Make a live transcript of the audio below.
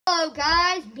Hello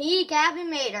guys, me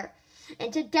Gavin Mater,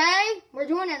 and today we're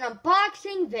doing an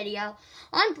unboxing video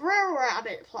on Brer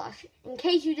Rabbit plush. In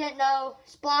case you didn't know,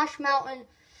 Splash Mountain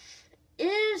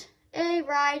is a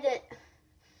ride at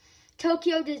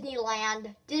Tokyo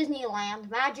Disneyland,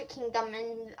 Magic Kingdom,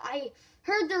 and I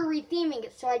heard they're retheming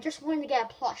it, so I just wanted to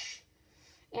get a plush.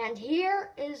 And here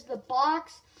is the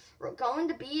box. We're going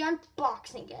to be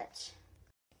unboxing it.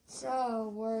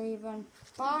 So we've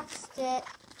unboxed it.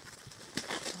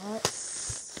 Let's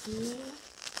see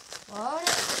what it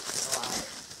looks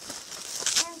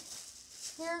like. And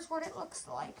here's what it looks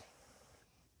like.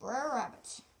 Brer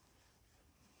Rabbit.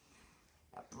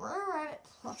 A Brer Rabbit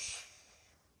plush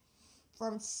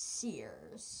from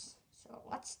Sears. So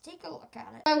let's take a look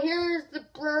at it. So here's the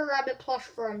Brer Rabbit plush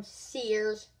from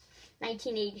Sears,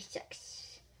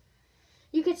 1986.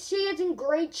 You can see it's in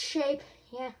great shape.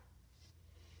 Yeah.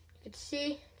 You can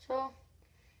see it's all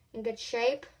in good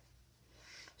shape.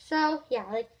 So, yeah,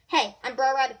 like, hey, I'm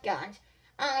Brer Rabbit, guys.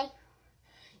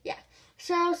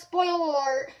 So,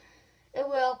 spoiler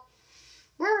alert,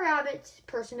 Brer Rabbit's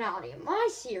personality in my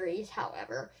series,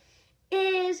 however,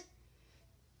 is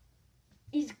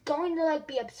he's going to, like,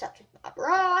 be obsessed with Bob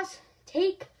Ross,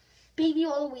 take baby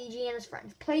Luigi and his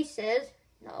friends' places,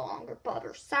 no longer Bub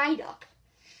or Psyduck,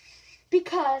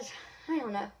 because, I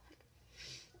don't know.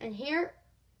 And here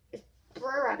is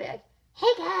Brer Rabbit, like,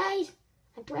 hey, guys,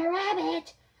 I'm Brer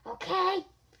Rabbit. Okay.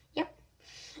 Yep.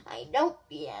 I know.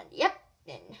 And yep.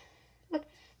 And look,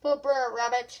 little Brer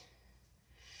Rabbit.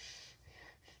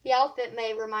 The outfit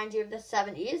may remind you of the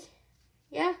 70s.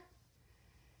 Yeah.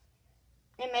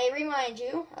 It may remind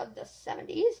you of the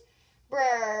 70s.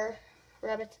 Brer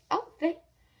Rabbit's outfit.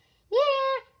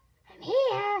 Yeah. I'm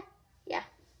here. Yeah.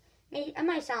 It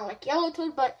might sound like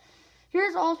Yellowtoad, but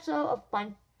here's also a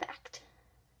fun fact.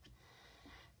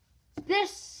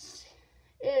 This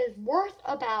is worth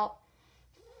about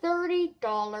 $30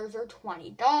 or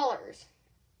 $20.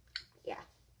 Yeah.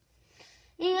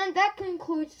 And that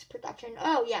concludes this production.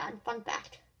 Oh, yeah, and fun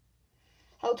fact.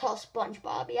 Hotel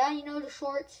SpongeBob. Yeah, you know the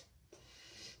shorts?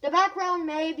 The background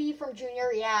may be from Junior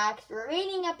Reacts. The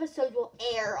remaining episodes will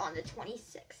air on the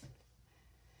 26th.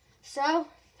 So,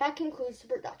 that concludes the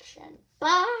production.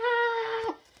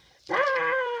 Bye!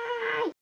 Bye!